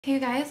Hey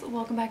guys,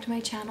 welcome back to my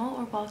channel,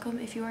 or welcome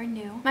if you are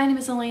new. My name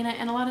is Elena,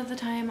 and a lot of the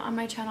time on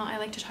my channel I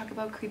like to talk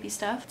about creepy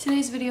stuff.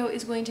 Today's video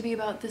is going to be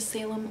about the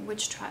Salem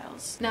witch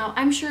trials. Now,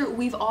 I'm sure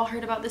we've all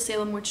heard about the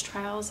Salem witch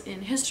trials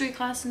in history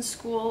class in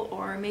school,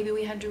 or maybe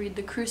we had to read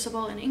The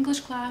Crucible in English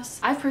class.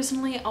 I've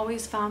personally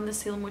always found the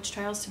Salem witch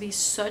trials to be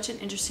such an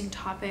interesting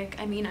topic.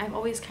 I mean, I've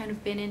always kind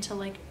of been into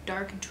like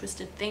dark and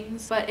twisted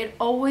things, but it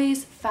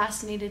always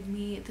fascinated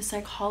me, the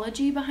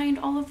psychology behind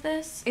all of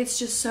this. It's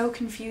just so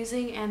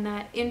confusing, and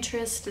that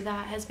interest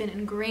that has been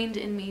ingrained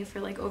in me for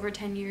like over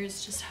 10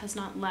 years just has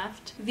not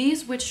left.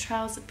 These witch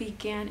trials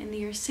began in the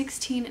year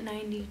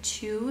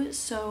 1692,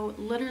 so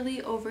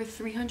literally over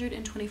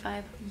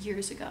 325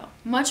 years ago.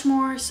 Much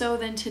more so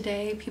than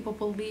today, people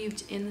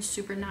believed in the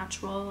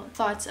supernatural.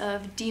 Thoughts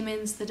of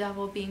demons, the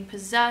devil, being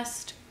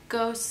possessed,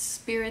 ghosts,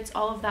 spirits,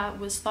 all of that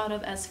was thought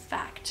of as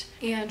fact.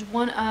 And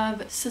one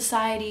of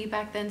society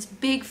back then's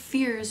big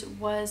fears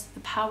was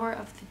the power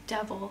of the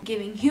devil,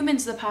 giving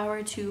humans the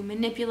power to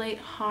manipulate,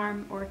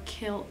 harm, or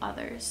kill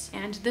others.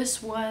 And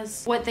this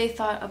was what they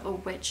thought of a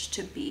witch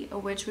to be. A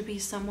witch would be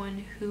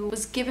someone who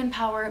was given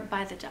power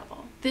by the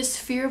devil. This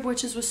fear of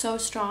witches was so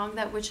strong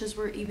that witches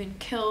were even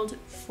killed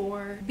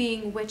for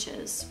being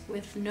witches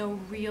with no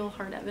real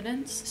hard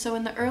evidence. So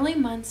in the early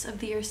months of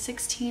the year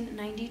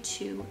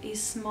 1692, a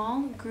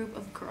small group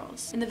of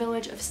girls in the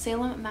village of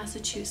Salem,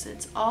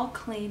 Massachusetts, all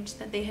claimed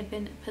that they had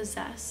been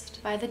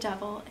possessed by the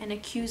devil and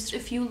accused a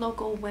few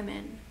local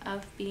women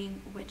of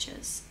being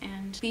witches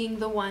and being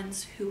the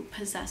ones who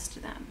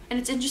possessed them. And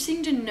it's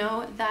interesting to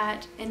note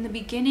that in the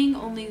beginning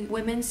only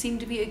women seemed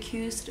to be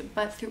accused,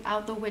 but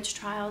throughout the witch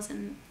trials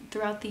and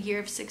throughout the year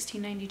of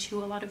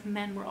 1692, a lot of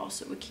men were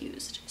also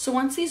accused. So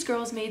once these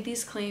girls made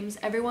these claims,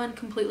 everyone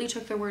completely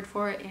took their word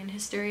for it, and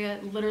hysteria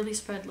literally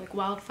spread like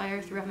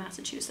wildfire throughout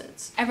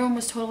Massachusetts. Everyone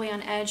was totally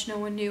on edge. No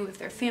one knew if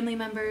their family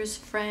members,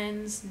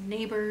 friends,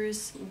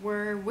 neighbors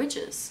were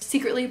witches,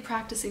 secretly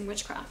practicing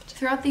witchcraft.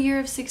 Throughout the year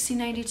of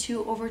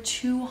 1692, over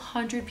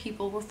 200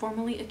 people were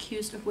formally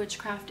accused of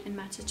witchcraft in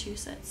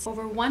Massachusetts.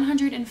 Over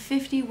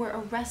 150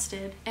 were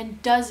arrested,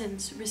 and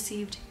dozens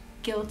received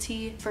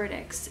guilty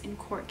verdicts in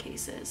court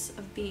cases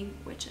of being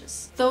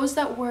witches. Those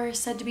that were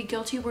said to be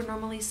guilty were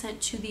normally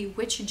sent to the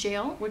witch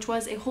jail, which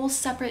was a whole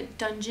separate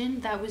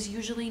dungeon that was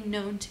usually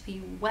known to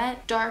be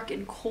wet, dark,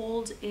 and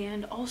cold,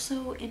 and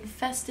also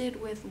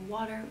infested with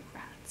water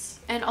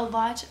rats. And a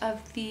lot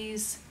of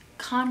these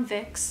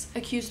convicts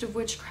accused of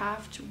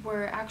witchcraft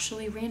were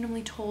actually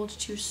randomly told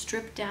to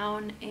strip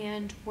down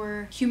and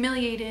were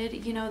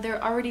humiliated. You know, they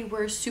already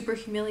were super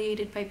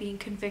humiliated by being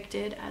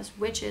convicted as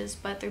witches,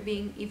 but they're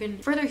being even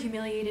further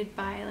humiliated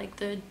by like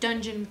the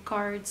dungeon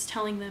guards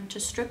telling them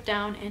to strip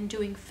down and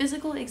doing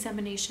physical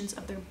examinations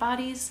of their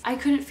bodies. I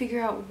couldn't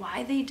figure out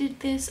why they did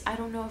this. I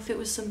don't know if it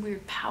was some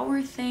weird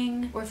power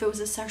thing or if it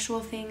was a sexual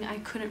thing. I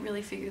couldn't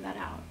really figure that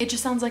out. It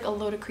just sounds like a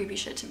load of creepy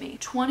shit to me.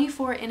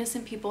 24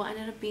 innocent people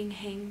ended up being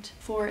hanged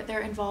for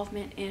their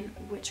involvement in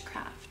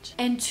witchcraft.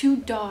 And 2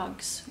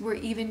 dogs were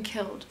even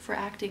killed for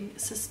acting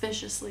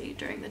suspiciously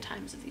during the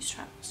times of these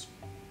trials,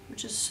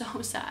 which is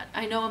so sad.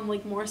 I know I'm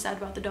like more sad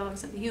about the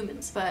dogs than the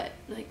humans, but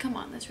like, come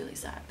on, that's really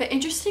sad. But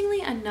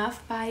interestingly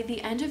enough, by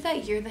the end of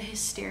that year, the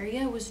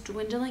hysteria was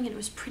dwindling and it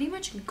was pretty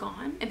much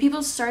gone. And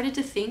people started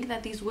to think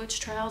that these witch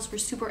trials were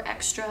super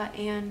extra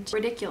and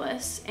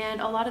ridiculous.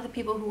 And a lot of the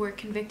people who were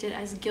convicted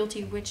as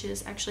guilty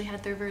witches actually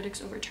had their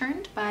verdicts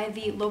overturned by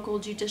the local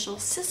judicial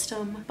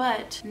system,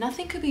 but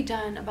nothing could be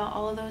done about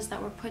all of those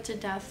that were put to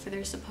death for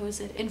their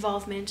supposed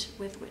involvement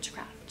with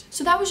witchcraft.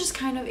 So that was just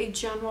kind of a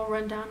general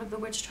rundown of the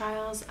witch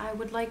trials. I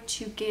would like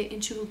to get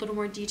into a little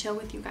more detail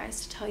with you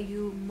guys to tell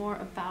you more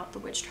about the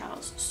witch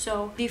trials.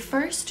 So the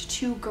first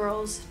 2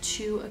 girls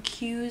to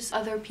accuse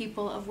other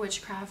people of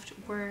witchcraft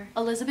were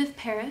Elizabeth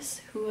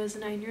Parris, who was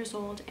 9 years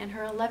old, and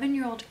her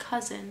 11-year-old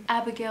cousin,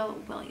 Abigail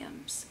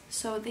Williams.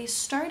 So they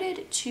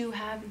started to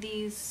have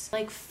these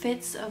like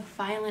fits of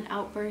violent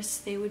outbursts.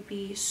 They would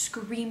be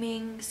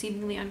screaming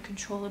seemingly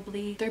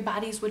uncontrollably. Their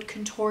bodies would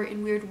contort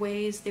in weird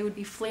ways. They would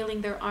be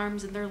flailing their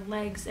arms and their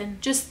legs.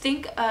 And just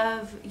think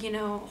of, you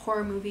know,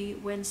 horror movie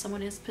when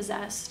someone is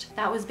possessed.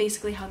 That was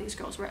basically how these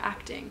girls were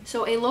acting.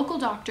 So a local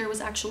doctor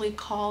was actually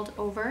called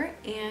over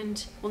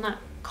and, well, not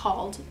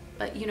called,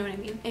 but you know what I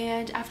mean.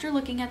 And after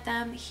looking at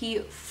them, he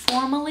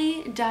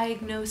formally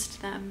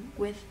diagnosed them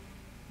with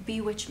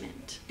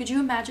bewitchment. Could you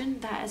imagine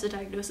that as a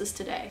diagnosis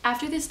today?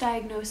 After this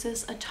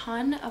diagnosis, a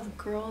ton of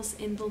girls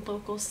in the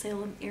local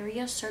Salem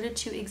area started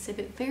to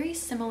exhibit very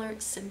similar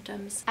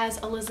symptoms as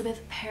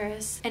Elizabeth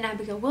Parris and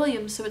Abigail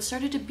Williams, so it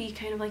started to be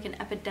kind of like an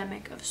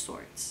epidemic of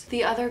sorts.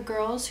 The other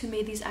girls who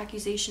made these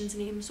accusations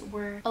names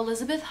were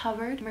Elizabeth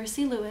Hubbard,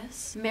 Mercy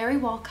Lewis, Mary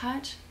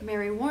Walcott,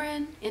 Mary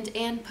Warren, and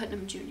Ann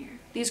Putnam Jr.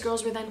 These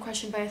girls were then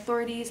questioned by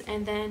authorities,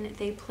 and then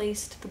they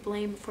placed the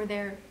blame for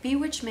their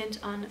bewitchment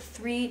on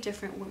 3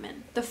 different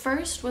women. The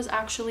first was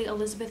actually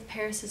Elizabeth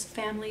Parris's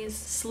family's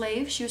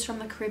slave. She was from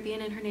the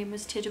Caribbean and her name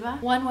was Tituba.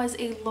 One was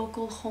a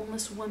local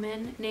homeless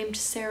woman named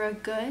Sarah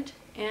Good,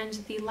 and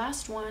the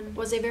last one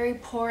was a very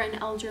poor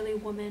and elderly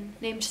woman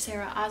named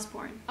Sarah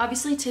Osborne.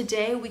 Obviously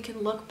today we can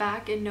look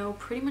back and know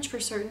pretty much for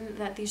certain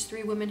that these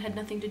 3 women had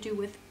nothing to do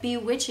with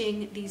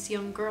bewitching these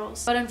young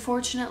girls, but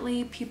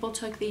unfortunately people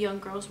took the young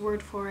girls'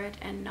 word for it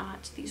and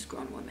not these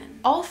grown women.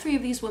 All 3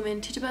 of these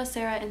women, Tituba,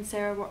 Sarah, and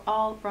Sarah, were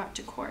all brought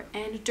to court,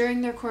 and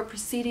during their court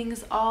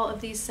proceedings all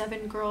of these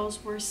 7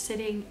 girls were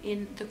sitting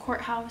in the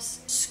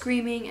courthouse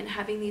screaming and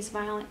having these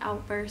violent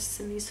outbursts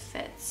and these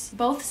fits.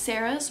 Both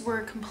Sarahs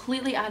were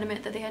completely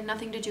adamant that they had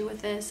nothing to do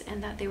with this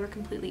and that they were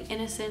completely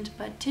innocent,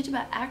 but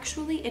Tituba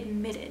actually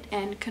admitted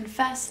and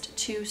confessed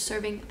to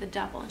serving the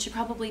devil, and she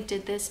probably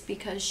did this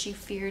because she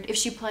feared if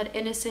she pled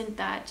innocent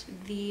that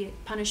the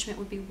punishment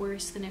would be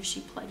worse than if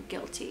she pled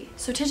guilty.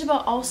 So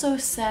Tituba also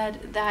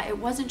said that it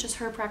wasn't just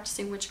her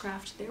practicing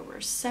witchcraft, there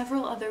were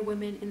several other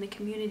women in the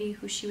community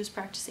who she was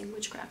practicing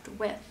witchcraft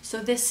with.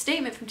 So this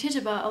statement from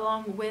Tituba,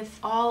 along with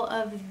all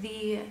of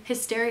the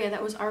hysteria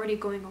that was already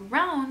going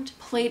around,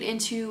 played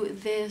into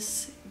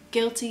this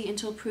guilty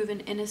until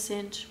proven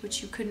innocent,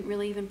 which you couldn't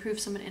really even prove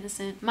someone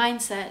innocent,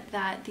 mindset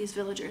that these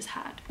villagers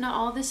had. Not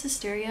all of this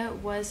hysteria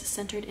was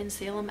centered in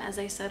Salem. As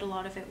I said, a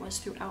lot of it was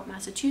throughout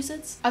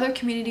Massachusetts. Other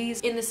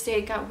communities in the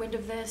state got wind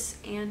of this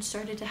and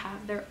started to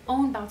have their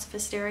own bouts of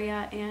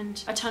hysteria,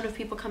 and a ton of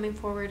people coming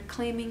forward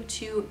claiming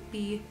to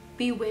be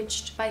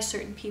bewitched by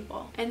certain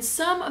people. And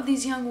some of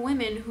these young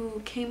women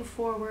who came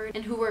forward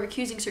and who were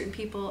accusing certain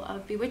people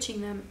of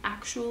bewitching them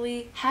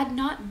actually had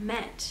not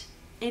met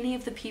any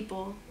of the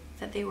people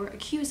that they were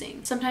accusing.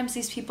 Sometimes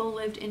these people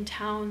lived in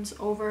towns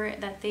over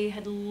that they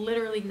had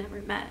literally never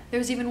met. There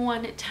was even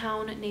one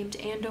town named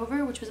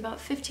Andover, which was about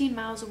 15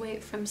 miles away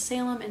from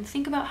Salem, and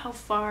think about how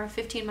far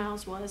 15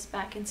 miles was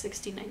back in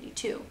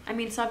 1692. I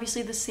mean, it's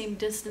obviously the same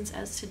distance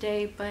as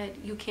today,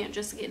 but you can't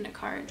just get in a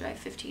car and drive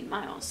 15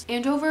 miles.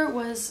 Andover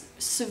was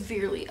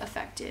severely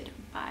affected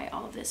by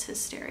all of this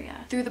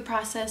hysteria. Through the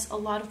process, a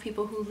lot of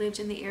people who lived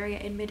in the area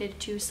admitted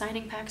to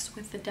signing pacts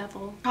with the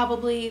devil,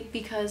 probably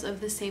because of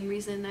the same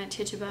reason that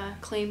Tituba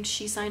claimed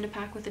she signed a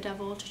pact with the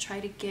devil, to try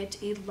to get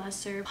a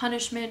lesser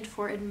punishment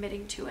for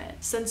admitting to it,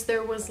 since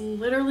there was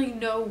literally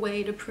no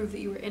way to prove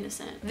that you were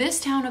innocent. This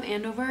town of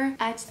Andover,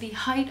 at the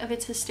height of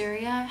its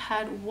hysteria,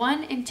 had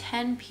 1 in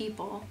 10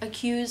 people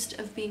accused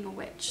of being a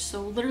witch.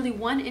 So literally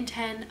 1 in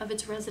 10 of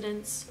its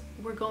residents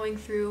were going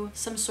through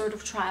some sort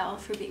of trial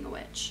for being a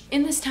witch.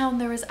 In this town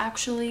there was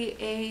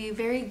actually a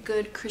very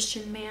good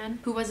Christian man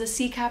who was a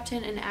sea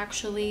captain and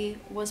actually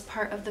was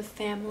part of the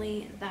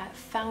family that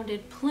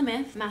founded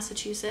Plymouth,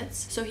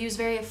 Massachusetts. So he was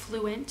very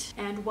affluent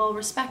and well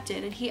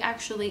respected, and he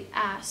actually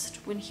asked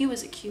when he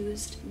was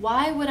accused,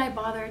 "Why would I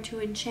bother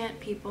to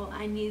enchant people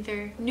I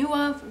neither knew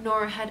of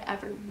nor had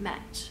ever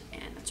met?"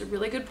 And that's a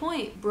really good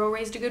point. Bro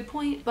raised a good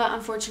point, but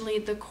unfortunately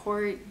the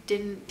court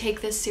didn't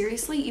take this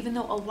seriously, even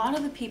though a lot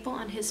of the people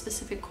on his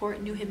specific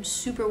court knew him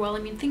super well. I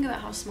mean, think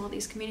about how small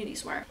these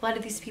communities were. A lot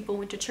of these people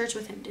went to church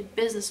with him, did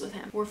business with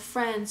him, were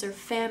friends or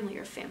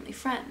family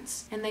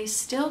friends, and they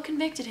still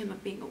convicted him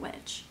of being a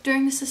witch.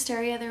 During this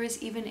hysteria, there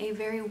was even a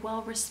very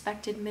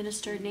well-respected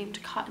minister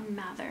named Cotton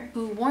Mather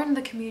who warned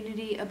the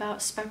community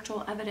about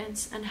spectral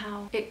evidence and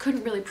how it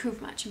couldn't really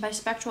prove much. And by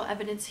spectral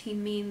evidence, he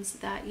means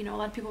that, you know, a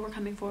lot of people were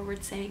coming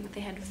forward saying that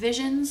they had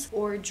visions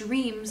or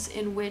dreams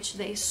in which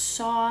they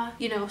saw,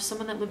 you know,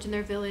 someone that lived in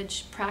their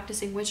village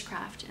practicing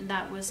witchcraft, and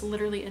that was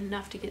literally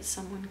enough to get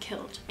someone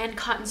killed. And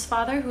Cotton's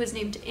father, who was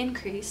named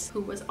Increase,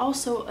 who was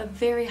also a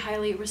very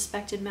highly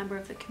respected member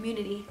of the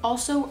community,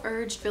 also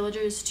urged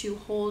villagers to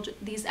hold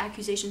these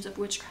accusations of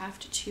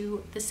witchcraft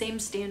to the same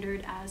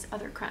standard as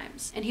other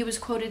crimes. And he was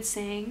quoted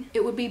saying,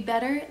 "It would be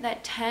better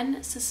that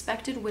 10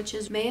 suspected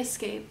witches may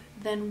escape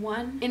than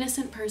 1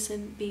 innocent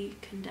person be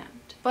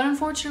condemned." But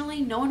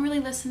unfortunately, no one really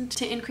listened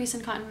to Increase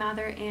and Cotton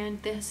Mather,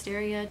 and the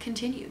hysteria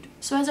continued.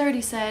 So as I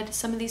already said,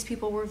 some of these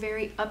people were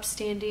very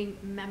upstanding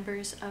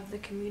members of the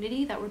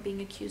community that were being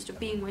accused of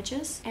being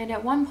witches. And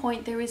at one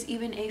point, there was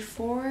even a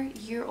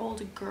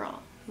 4-year-old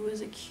girl who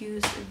was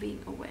accused of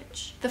being a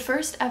witch. The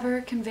first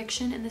ever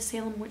conviction in the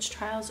Salem witch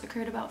trials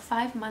occurred about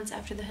 5 months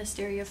after the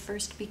hysteria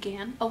first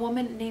began. A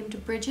woman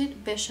named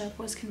Bridget Bishop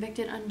was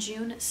convicted on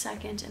June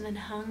 2nd and then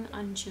hung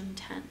on June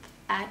 10th.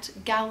 At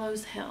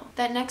Gallows Hill.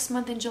 That next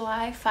month in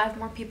July, 5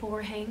 more people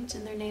were hanged,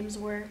 and their names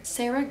were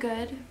Sarah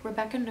Good,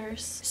 Rebecca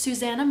Nurse,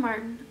 Susanna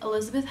Martin,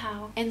 Elizabeth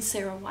Howe, and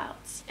Sarah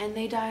Wilds. And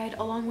they died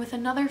along with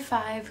another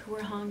 5 who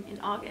were hung in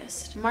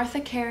August.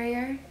 Martha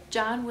Carrier,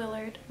 John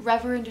Willard,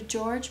 Reverend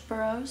George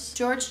Burroughs,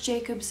 George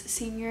Jacobs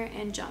Sr.,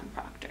 and John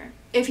Proctor.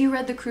 If you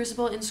read The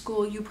Crucible in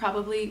school, you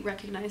probably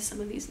recognize some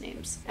of these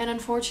names. And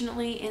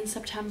unfortunately, in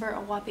September, a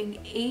whopping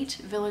 8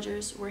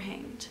 villagers were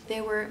hanged.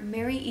 They were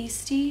Mary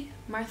Easty,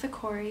 Martha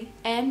Corey,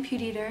 Ann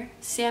Puditer,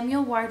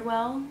 Samuel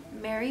Wardwell,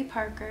 Mary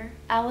Parker,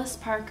 Alice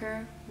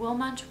Parker,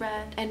 Wilmot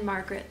Red, and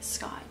Margaret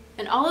Scott.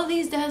 And all of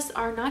these deaths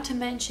are not to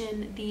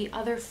mention the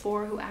other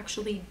 4 who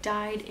actually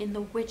died in the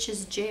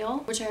witches' jail,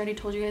 which I already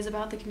told you guys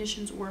about. The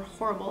conditions were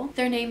horrible.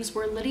 Their names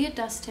were Lydia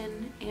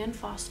Dustin, Ann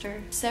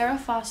Foster, Sarah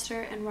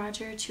Foster, and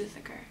Roger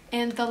Toothaker.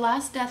 And the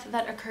last death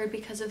that occurred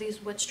because of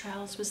these witch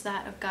trials was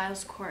that of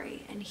Giles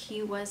Corey, and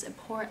he was a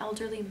poor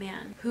elderly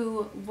man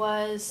who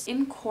was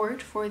in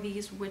court for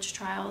these witch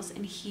trials,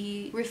 and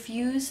he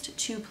refused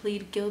to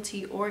plead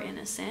guilty or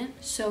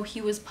innocent, so he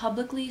was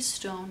publicly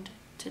stoned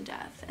to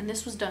death. And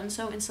this was done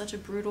so in such a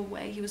brutal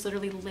way. He was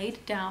literally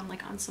laid down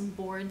like on some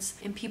boards,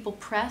 and people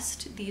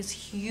pressed these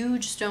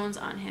huge stones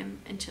on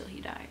him until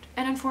he died.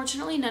 And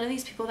unfortunately, none of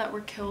these people that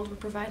were killed were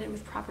provided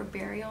with proper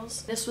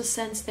burials. This was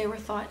since they were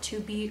thought to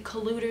be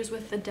colluders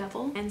with the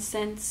devil, and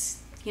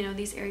since, you know,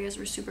 these areas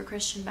were super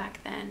Christian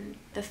back then,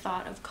 the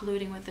thought of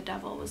colluding with the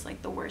devil was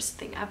like the worst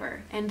thing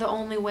ever. And the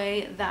only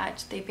way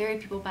that they buried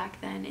people back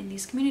then in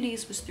these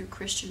communities was through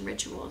Christian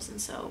rituals.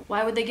 And so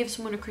why would they give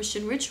someone a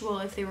Christian ritual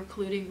if they were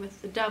colluding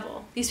with the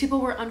devil? These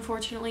people were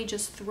unfortunately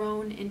just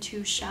thrown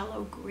into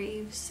shallow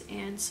graves,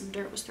 and some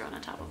dirt was thrown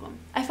on top of them.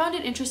 I found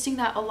it interesting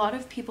that a lot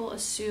of people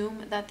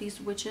assume that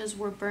these witches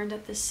were burned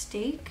at the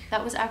stake.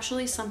 That was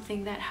actually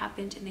something that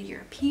happened in the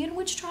European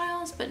witch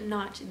trials, but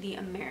not the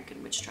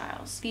American witch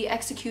trials. The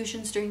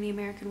executions during the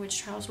American witch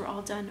trials were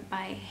all done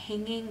by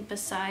hanging,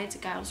 besides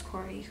Giles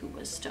Corey, who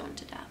was stoned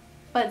to death.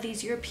 But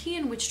these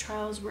European witch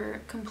trials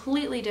were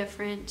completely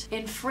different.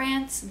 In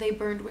France, they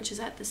burned witches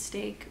at the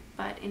stake,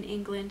 but in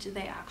England,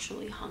 they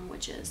actually hung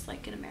witches,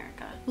 like in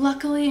America.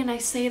 Luckily, and I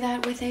say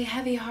that with a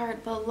heavy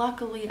heart, but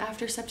luckily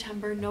after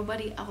September,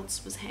 nobody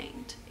else was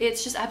hanged.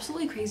 It's just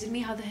absolutely crazy to me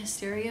how the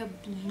hysteria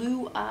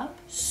blew up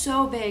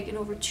so big, and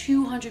over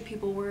 200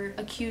 people were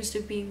accused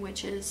of being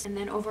witches, and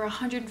then over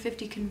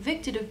 150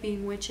 convicted of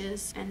being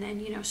witches, and then,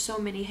 you know, so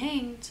many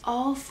hanged,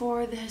 all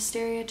for the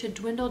hysteria to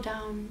dwindle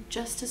down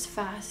just as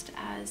fast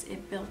as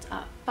it built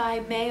up.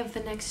 By May of the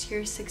next year,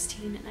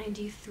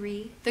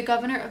 1693, the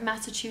governor of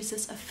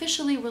Massachusetts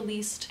officially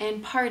released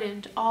and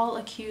pardoned all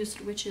accused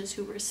witches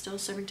who were still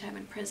serving time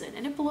in prison.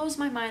 And it blows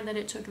my mind that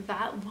it took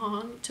that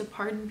long to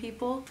pardon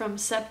people, from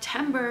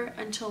September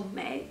until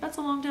May. That's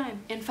a long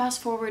time. And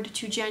fast forward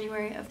to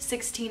January of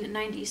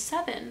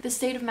 1697, the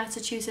state of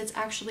Massachusetts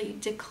actually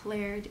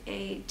declared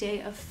a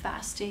day of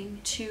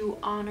fasting to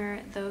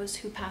honor those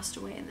who passed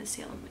away in the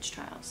Salem witch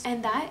trials.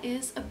 And that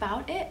is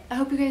about it. I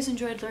hope you guys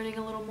enjoyed learning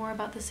a little more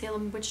about the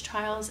Salem witch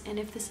trials, and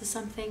if this is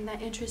something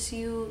that interests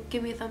you,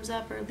 give me a thumbs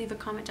up or leave a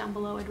comment down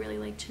below. I'd really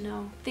like to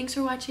know. Thanks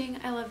for watching.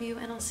 I love you,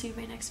 and I'll see you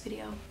in my next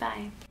video.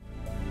 Bye.